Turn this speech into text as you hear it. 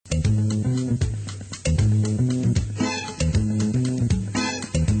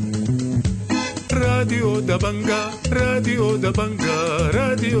راديو دبنقا راديو دبنقا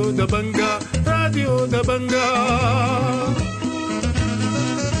راديو دبنقا راديو دبنقا.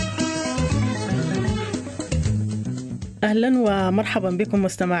 أهلا ومرحبا بكم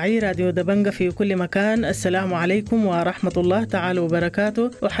مستمعي راديو دبنقا في كل مكان. السلام عليكم ورحمة الله تعالى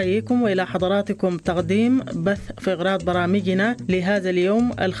وبركاته. أحييكم وإلى حضراتكم تقديم بث في إغراض برامجنا لهذا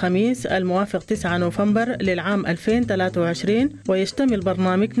اليوم الخميس الموافق 9 نوفمبر للعام 2023، ويشتمل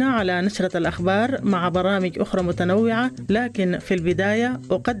برنامجنا على نشرة الأخبار مع برامج أخرى متنوعة، لكن في البداية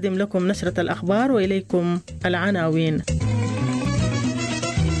أقدم لكم نشرة الأخبار وإليكم العناوين.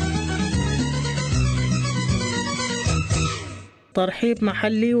 ترحيب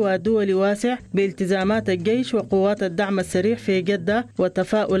محلي ودولي واسع بالتزامات الجيش وقوات الدعم السريع في جدة،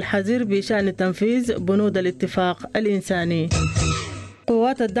 وتفاؤل حذر بشأن تنفيذ بنود الاتفاق الإنساني.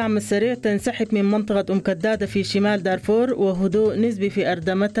 قوات الدعم السريع تنسحب من منطقة كدادة في شمال دارفور، وهدوء نسبي في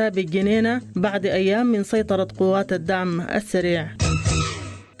أردمتها بالجنينة بعد أيام من سيطرة قوات الدعم السريع.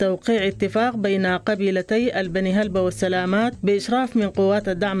 توقيع اتفاق بين قبيلتي البني هلبة والسلامات بإشراف من قوات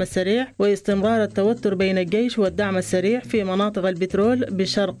الدعم السريع، واستمرار التوتر بين الجيش والدعم السريع في مناطق البترول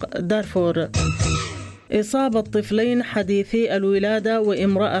بشرق دارفور. إصابة طفلين حديثي الولادة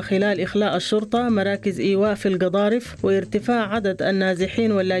وامرأة خلال إخلاء الشرطة مراكز إيواء في القضارف، وارتفاع عدد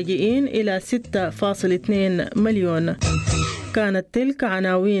النازحين واللاجئين إلى 6.2 مليون. كانت تلك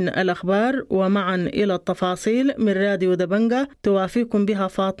عناوين الأخبار، ومعا إلى التفاصيل من راديو دبنقا توافيكم بها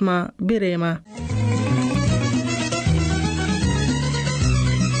فاطمة بريمة.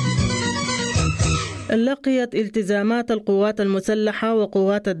 لقيت التزامات القوات المسلحة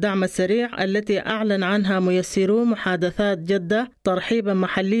وقوات الدعم السريع التي أعلن عنها ميسرو محادثات جدة ترحيبا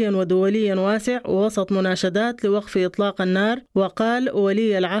محليا ودوليا واسع وسط مناشدات لوقف إطلاق النار. وقال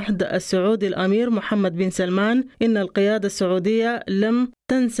ولي العهد السعودي الأمير محمد بن سلمان إن القيادة السعودية لم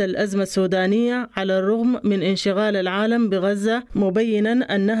تنسى الأزمة السودانية على الرغم من انشغال العالم بغزة،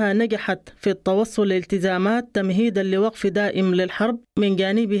 مبينا أنها نجحت في التوصل لالتزامات تمهيدا لوقف دائم للحرب. من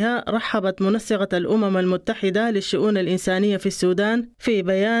جانبها رحبت منسقة الأمم المتحدة للشؤون الإنسانية في السودان في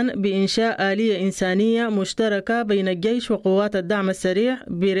بيان بإنشاء آلية إنسانية مشتركة بين الجيش وقوات الدعم السريع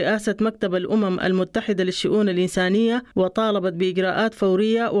برئاسة مكتب الأمم المتحدة للشؤون الإنسانية، وطالبت بإجراءات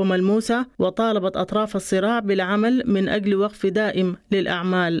فورية وملموسة، وطالبت أطراف الصراع بالعمل من أجل وقف دائم للأعمال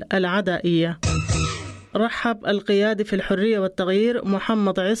العدائية. رحب القيادي في الحرية والتغيير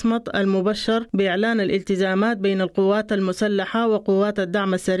محمد عصمت المبشر بإعلان الالتزامات بين القوات المسلحة وقوات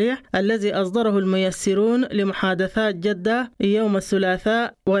الدعم السريع الذي أصدره الميسرون لمحادثات جدة يوم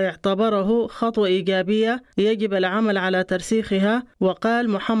الثلاثاء، ويعتبره خطوة إيجابية يجب العمل على ترسيخها. وقال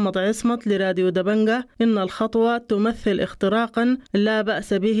محمد عصمت لراديو دبنقا إن الخطوة تمثل اختراقا لا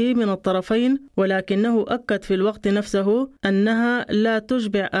بأس به من الطرفين، ولكنه أكد في الوقت نفسه أنها لا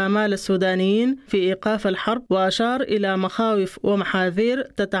تشبع آمال السودانيين في إيقاف الحرب، وأشار إلى مخاوف ومحاذير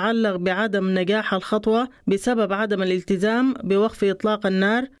تتعلق بعدم نجاح الخطوة بسبب عدم الالتزام بوقف إطلاق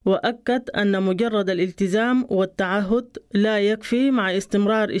النار، وأكد أن مجرد الالتزام والتعهد لا يكفي مع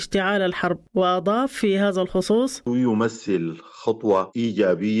استمرار اشتعال الحرب. وأضاف في هذا الخصوص يمثل خطوة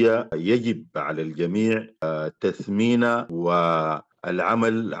إيجابية يجب على الجميع تثمينها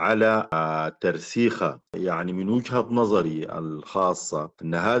والعمل على ترسيخها. يعني من وجهة نظري الخاصة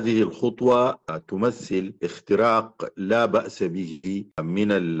أن هذه الخطوة تمثل اختراق لا بأس به من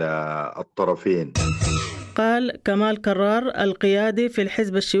الطرفين. قال كمال كرار القيادي في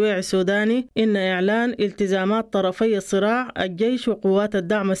الحزب الشيوعي السوداني إن إعلان التزامات طرفي الصراع الجيش وقوات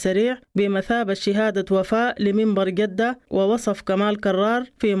الدعم السريع بمثابة شهادة وفاء لمنبر جدة. ووصف كمال كرار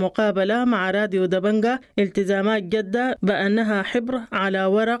في مقابلة مع راديو دبنقا التزامات جدة بأنها حبر على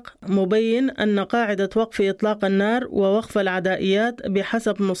ورق، مبين أن قاعدة وقف إطلاق النار ووقف العدائيات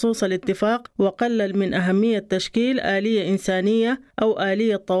بحسب نصوص الاتفاق، وقلل من أهمية تشكيل آلية إنسانية أو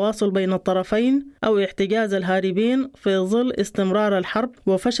آلية تواصل بين الطرفين أو احتجاز الهاربين في ظل استمرار الحرب،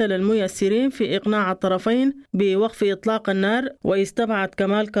 وفشل الميسرين في إقناع الطرفين بوقف إطلاق النار. واستبعد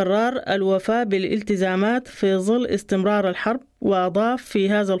كمال كرار الوفاء بالالتزامات في ظل استمرار الحرب. وأضاف في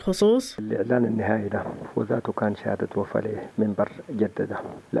هذا الخصوص الإعلان النهائي ده وذاته كان شهادة وفاة لمنبر جدة،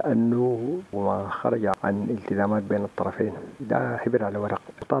 لأنه ما خرج عن التزامات بين الطرفين، ده حبر على ورق.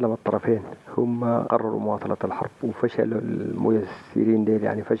 طالما الطرفين هم قرروا مواصلة الحرب وفشلوا الميسرين ديل،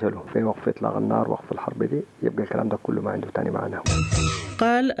 يعني فشلوا في وقف إطلاق النار وقف الحرب دي، يبقى الكلام ده كله ما عنده تاني معناه.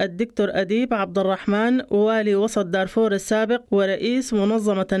 قال الدكتور أديب عبد الرحمن والي وسط دارفور السابق ورئيس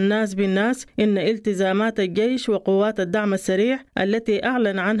منظمة الناس بالناس إن التزامات الجيش وقوات الدعم السريع التي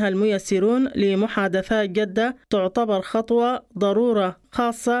أعلن عنها الميسرون لمحادثات جدة تعتبر خطوة ضرورة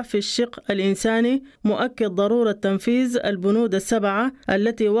خاصة في الشق الإنساني، مؤكد ضرورة تنفيذ البنود السبعة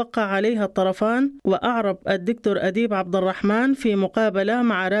التي وقع عليها الطرفان. وأعرب الدكتور أديب عبد الرحمن في مقابلة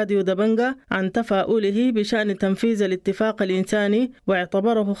مع راديو دبنقا عن تفاؤله بشأن تنفيذ الاتفاق الإنساني،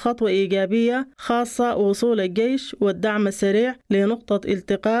 واعتبره خطوة إيجابية، خاصة وصول الجيش والدعم السريع لنقطة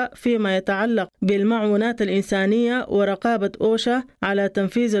التقاء فيما يتعلق بالمعونات الإنسانية ورقابة أوشا على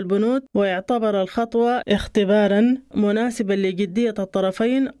تنفيذ البنود، ويعتبر الخطوة اختبارا مناسبا لجدية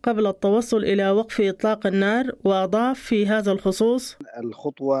الطرفين قبل التوصل إلى وقف إطلاق النار. وأضاف في هذا الخصوص: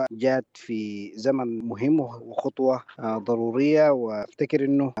 الخطوة جات في زمن مهم وخطوة ضرورية، وافتكر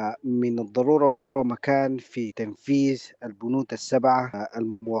أنه من الضرورة ومكان في تنفيذ البنود السبعة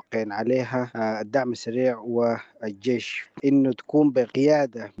الموقعين عليها الدعم السريع والجيش، إنه تكون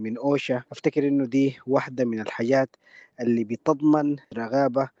بقيادة من أوشا. أفتكر إنه دي واحدة من الحاجات اللي بتضمن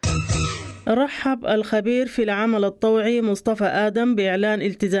رغابة. رحب الخبير في العمل الطوعي مصطفى آدم بإعلان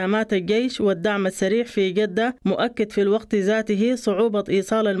التزامات الجيش والدعم السريع في جدة، مؤكد في الوقت ذاته صعوبة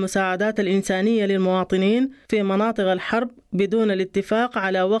إيصال المساعدات الإنسانية للمواطنين في مناطق الحرب بدون الاتفاق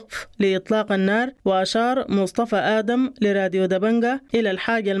على وقف لإطلاق النار. وأشار مصطفى آدم لراديو دبنقا إلى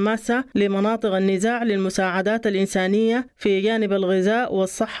الحاجة الماسة لمناطق النزاع للمساعدات الإنسانية في جانب الغذاء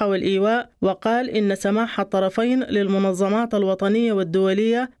والصحة والإيواء، وقال إن سماح الطرفين للمنظمات الوطنية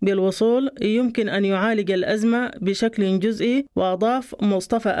والدولية بالوصول يمكن أن يعالج الأزمة بشكل جزئي. وأضاف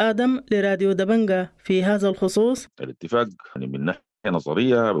مصطفى آدم لراديو دبنقا في هذا الخصوص: الاتفاق من ناحية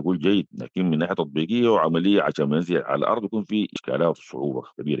نظرية بقول جيد، لكن من ناحية تطبيقية وعملية عشان منزل على الأرض يكون في إشكالات وصعوبة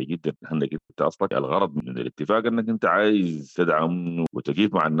كبيرة جدا. أنك أنت أصلا الغرض من الاتفاق أنك أنت عايز تدعم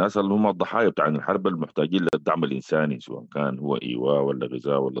وتقيف مع الناس اللي هم الضحايا بتاع الحرب المحتاجين للدعم الإنساني، سواء كان هو إيواء ولا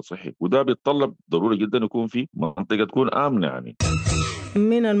غذاء ولا صحي، وده بيتطلب ضروري جدا يكون في منطقة تكون آمنة. يعني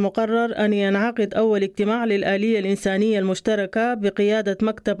من المقرر أن ينعقد أول اجتماع للآلية الإنسانية المشتركة بقيادة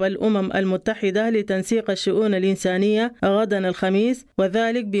مكتب الأمم المتحدة لتنسيق الشؤون الإنسانية غدا الخميس،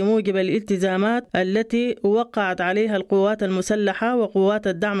 وذلك بموجب الالتزامات التي وقعت عليها القوات المسلحة وقوات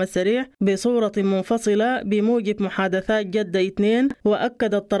الدعم السريع بصورة منفصلة بموجب محادثات جدة 2.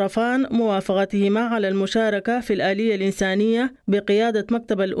 وأكد الطرفان موافقتهما على المشاركة في الآلية الإنسانية بقيادة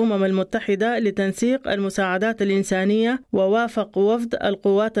مكتب الأمم المتحدة لتنسيق المساعدات الإنسانية. ووافق وفد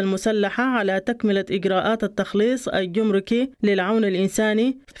القوات المسلحة على تكملة إجراءات التخليص الجمركي للعون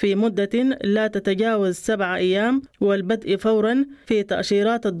الإنساني في مدة لا تتجاوز 7 أيام، والبدء فورا في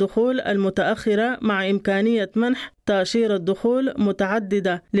تأشيرات الدخول المتأخرة مع إمكانية منح تأشيرة دخول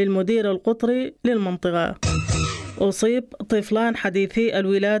متعددة للمدير القطري للمنطقة. أصيب طفلان حديثي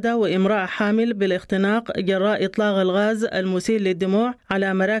الولادة وامرأة حامل بالاختناق جراء إطلاق الغاز المسيل للدموع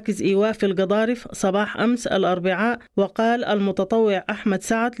على مراكز إيواء في القضارف صباح أمس الأربعاء. وقال المتطوع أحمد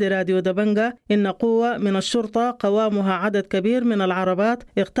سعد لراديو دبنقا إن قوة من الشرطة قوامها عدد كبير من العربات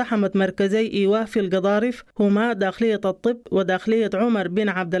اقتحمت مركزي إيواء في القضارف، هما داخلية الطب وداخلية عمر بن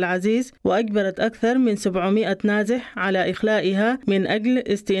عبد العزيز، وأجبرت أكثر من 700 نازح على إخلائها من أجل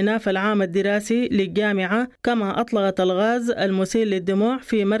استئناف العام الدراسي للجامعة. كما أطلقت الغاز المسيل للدموع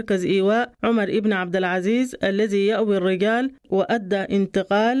في مركز إيواء عمر ابن عبد العزيز الذي يأوي الرجال، وأدى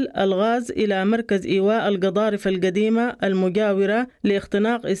انتقال الغاز إلى مركز إيواء القضارف القديمة المجاورة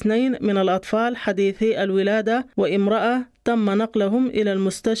لاختناق 2 من الأطفال حديثي الولادة وامرأة تم نقلهم إلى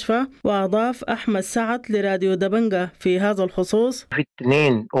المستشفى. وأضاف أحمد سعد لراديو دبنقا في هذا الخصوص: في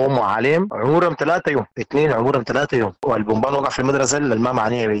 2 أم عليم عمرهم 3 يوم، 2 عمرهم 3 يوم، والبومبان وقع في المدرسة اللي ما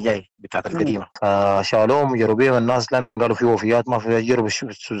معنيها بجاي بتاعت القديمة، فشالوهم جربوا بيهم الناس، لأن قالوا في وفيات ما في، جربوا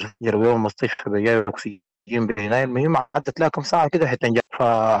بيهم المستشفى بجاي أكسجين بهنا. المهم عدت لها كم ساعة كده حتى نجح،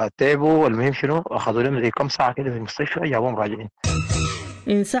 فتعبوا. المهم شنو أخذوا لهم زي كم ساعة كده في المستشفى، جابوهم راجعين.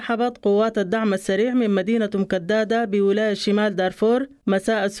 انسحبت قوات الدعم السريع من مدينة مكدادة بولاية شمال دارفور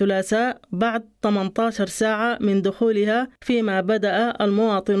مساء الثلاثاء بعد 18 ساعة من دخولها، فيما بدأ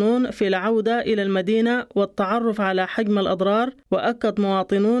المواطنون في العودة إلى المدينة والتعرف على حجم الأضرار. وأكد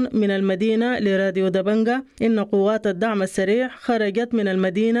مواطنون من المدينة لراديو دبنقا إن قوات الدعم السريع خرجت من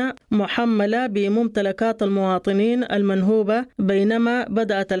المدينة محملة بممتلكات المواطنين المنهوبة، بينما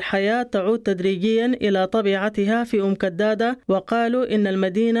بدأت الحياة تعود تدريجيا إلى طبيعتها في مكدادة. وقالوا إن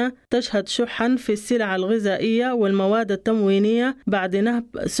المدينة تشهد شحا في السلع الغذائية والمواد التموينية بعد نهب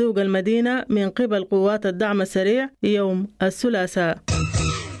سوق المدينة من قبل قوات الدعم السريع يوم الثلاثاء.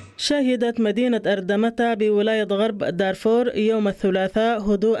 شهدت مدينة أردمتا بولاية غرب دارفور يوم الثلاثاء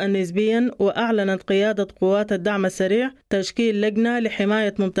هدوءا نسبيا، وأعلنت قيادة قوات الدعم السريع تشكيل لجنة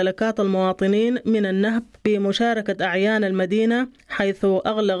لحماية ممتلكات المواطنين من النهب بمشاركة أعيان المدينة، حيث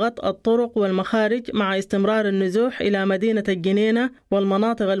أغلقت الطرق والمخارج مع استمرار النزوح إلى مدينة الجنينة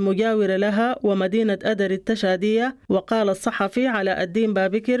والمناطق المجاورة لها ومدينة أدر التشادية. وقال الصحفي علاء الدين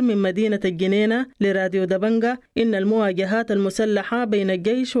بابكر من مدينة الجنينة لراديو دبنقا إن المواجهات المسلحة بين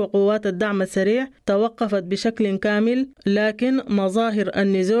الجيش وقوات الدعم السريع توقفت بشكل كامل، لكن مظاهر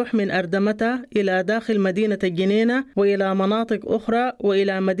النزوح من أردمتا إلى داخل مدينة الجنينة وإلى مناطق أخرى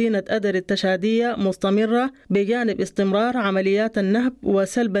وإلى مدينة أدر التشادية مستمرة، بجانب استمرار عمليات النهب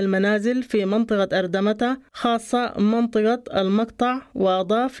وسلب المنازل في منطقة أردمتا خاصة منطقة المقطع.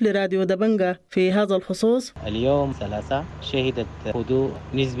 وأضاف لراديو دبنقا في هذا الخصوص: اليوم ثلاثاء شهدت هدوء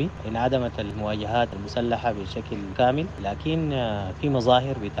نسبي، انعدمت المواجهات المسلحة بشكل كامل، لكن في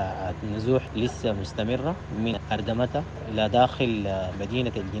مظاهر بتاع النزوح لسه مستمرة من أردمتا إلى داخل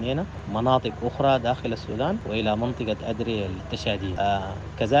مدينة الجنينة، مناطق أخرى داخل السودان وإلى منطقة أدري التشادية.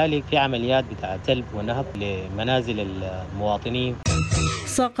 كذلك في عمليات بتاع سلب ونهب لمنازل المواطنين.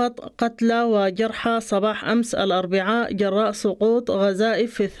 سقط قتلى وجرحى صباح أمس الأربعاء جراء سقوط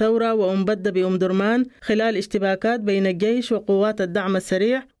غزائف في الثورة وأمبدة بأم درمان خلال اشتباكات بين الجيش وقوات الدعم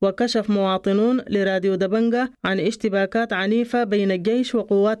السريع. وكشف مواطنون لراديو دبنقا عن اشتباكات عنيفة بين الجيش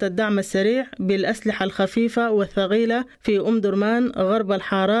وقوات الدعم السريع بالأسلحة الخفيفة والثقيلة في أم درمان غرب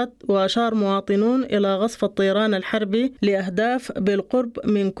الحارات. وأشار مواطنون إلى غصف الطيران الحربي لأهداف بالقرب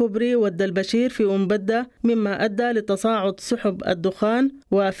من كوبري ود البشير في أمبدة، مما أدى لتصاعد سحب الدخان.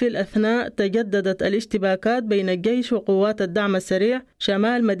 وفي الأثناء تجددت الاشتباكات بين الجيش وقوات الدعم السريع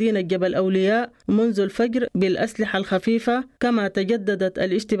شمال مدينة جبل أولياء منذ الفجر بالأسلحة الخفيفة، كما تجددت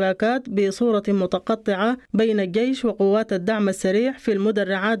الاشتباكات بصورة متقطعة بين الجيش وقوات الدعم السريع في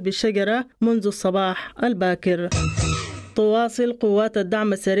المدرعات بالشجرة منذ الصباح الباكر. تواصل قوات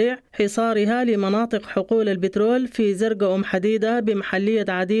الدعم السريع حصارها لمناطق حقول البترول في زرقاء أم حديدة بمحلية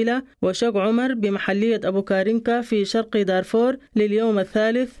عديلة وشق عمر بمحلية أبو كارينكا في شرق دارفور لليوم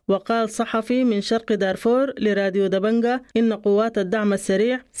الثالث. وقال صحفي من شرق دارفور لراديو دبنقا إن قوات الدعم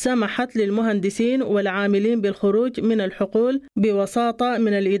السريع سمحت للمهندسين والعاملين بالخروج من الحقول بوساطة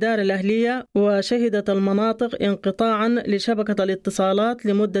من الإدارة الأهلية، وشهدت المناطق انقطاعا لشبكة الاتصالات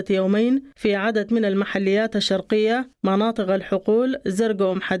لمدة يومين في عدد من المحليات الشرقية مناطق الحقول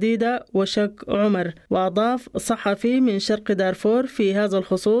زرقاء أم حديدة وشق عمر. وأضاف صحفي من شرق دارفور في هذا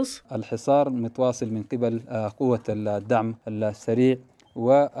الخصوص: الحصار متواصل من قبل قوة الدعم السريع،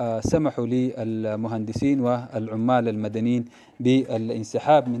 وسمحوا للمهندسين والعمال المدنيين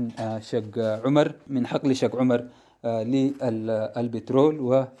بالانسحاب من شق عمر، من حقل شق عمر للبترول،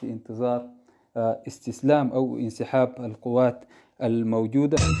 وفي انتظار استسلام أو انسحاب القوات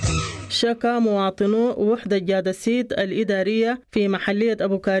الموجودة. شكى مواطنو وحدة جادسيد الإدارية في محلية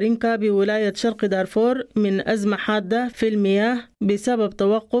أبو كارينكا بولاية شرق دارفور من أزمة حادة في المياه بسبب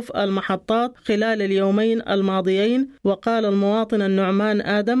توقف المحطات خلال اليومين الماضيين. وقال المواطن النعمان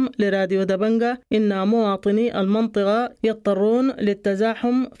آدم لراديو دبنقا إن مواطني المنطقة يضطرون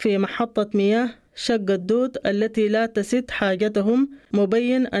للتزاحم في محطة مياه شق الدود التي لا تسد حاجتهم،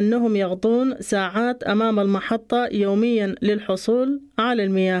 مبين أنهم يغضون ساعات أمام المحطة يوميا للحصول على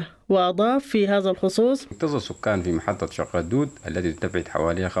المياه. وأضاف في هذا الخصوص: انتظر سكان في محطة شق الدود التي تبعد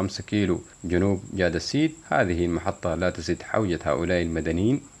حوالي 5 كيلو جنوب جادسيد. هذه المحطة لا تسد حوجة هؤلاء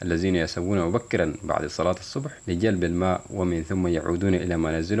المدنيين الذين يسوون مبكرا بعد صلاة الصبح لجلب الماء ومن ثم يعودون إلى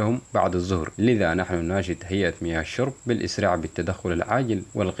منازلهم بعد الظهر. لذا نحن نناشد هيئة مياه الشرب بالإسراع بالتدخل العاجل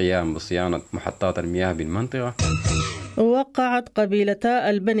والقيام بصيانة محطات المياه بالمنطقة. وقعت قبيلتا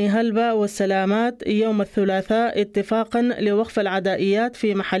البني هلبة والسلامات يوم الثلاثاء اتفاقا لوقف العدائيات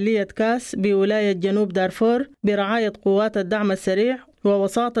في محلية كاس بولاية جنوب دارفور برعاية قوات الدعم السريع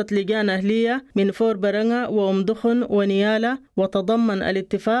ووساطة لجان أهلية من فور برنغا وأم دخن ونيالة. وتضمن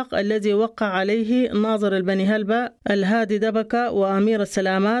الاتفاق الذي وقع عليه ناظر البني هلبة الهادي دبكا وأمير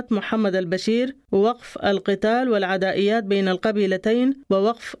السلامات محمد البشير وقف القتال والعدائيات بين القبيلتين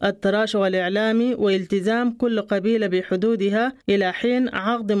ووقف التراشق الإعلامي والتزام كل قبيلة بحدودها إلى حين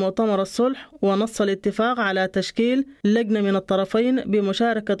عقد مؤتمر الصلح. ونص الاتفاق على تشكيل لجنة من الطرفين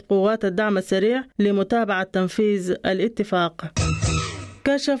بمشاركة قوات الدعم السريع لمتابعة تنفيذ الاتفاق.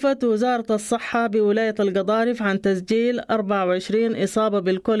 كشفت وزارة الصحة بولاية القضارف عن تسجيل 24 إصابة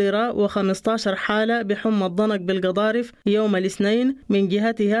بالكوليرا و15 حالة بحمى الضنك بالقضارف يوم الاثنين. من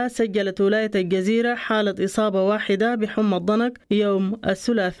جهتها سجلت ولاية الجزيرة حالة إصابة واحدة بحمى الضنك يوم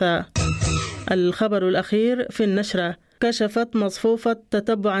الثلاثاء. الخبر الأخير في النشرة: كشفت مصفوفة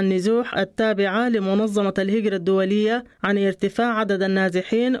تتبع النزوح التابعة لمنظمة الهجرة الدولية عن ارتفاع عدد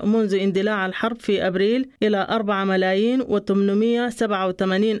النازحين منذ اندلاع الحرب في أبريل إلى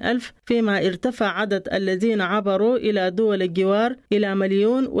 4,887,000، فيما ارتفع عدد الذين عبروا إلى دول الجوار إلى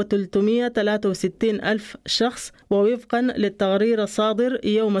 1,363,000 شخص. ووفقا للتقرير الصادر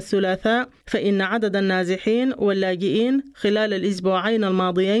يوم الثلاثاء، فإن عدد النازحين واللاجئين خلال الأسبوعين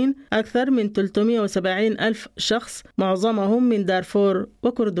الماضيين أكثر من 370,000 شخص، معظمهم من دارفور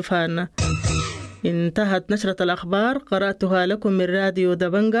وكردفان. انتهت نشرة الأخبار، قرأتها لكم من راديو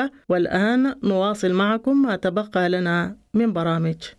دبنقا، والآن نواصل معكم ما تبقى لنا من برامج.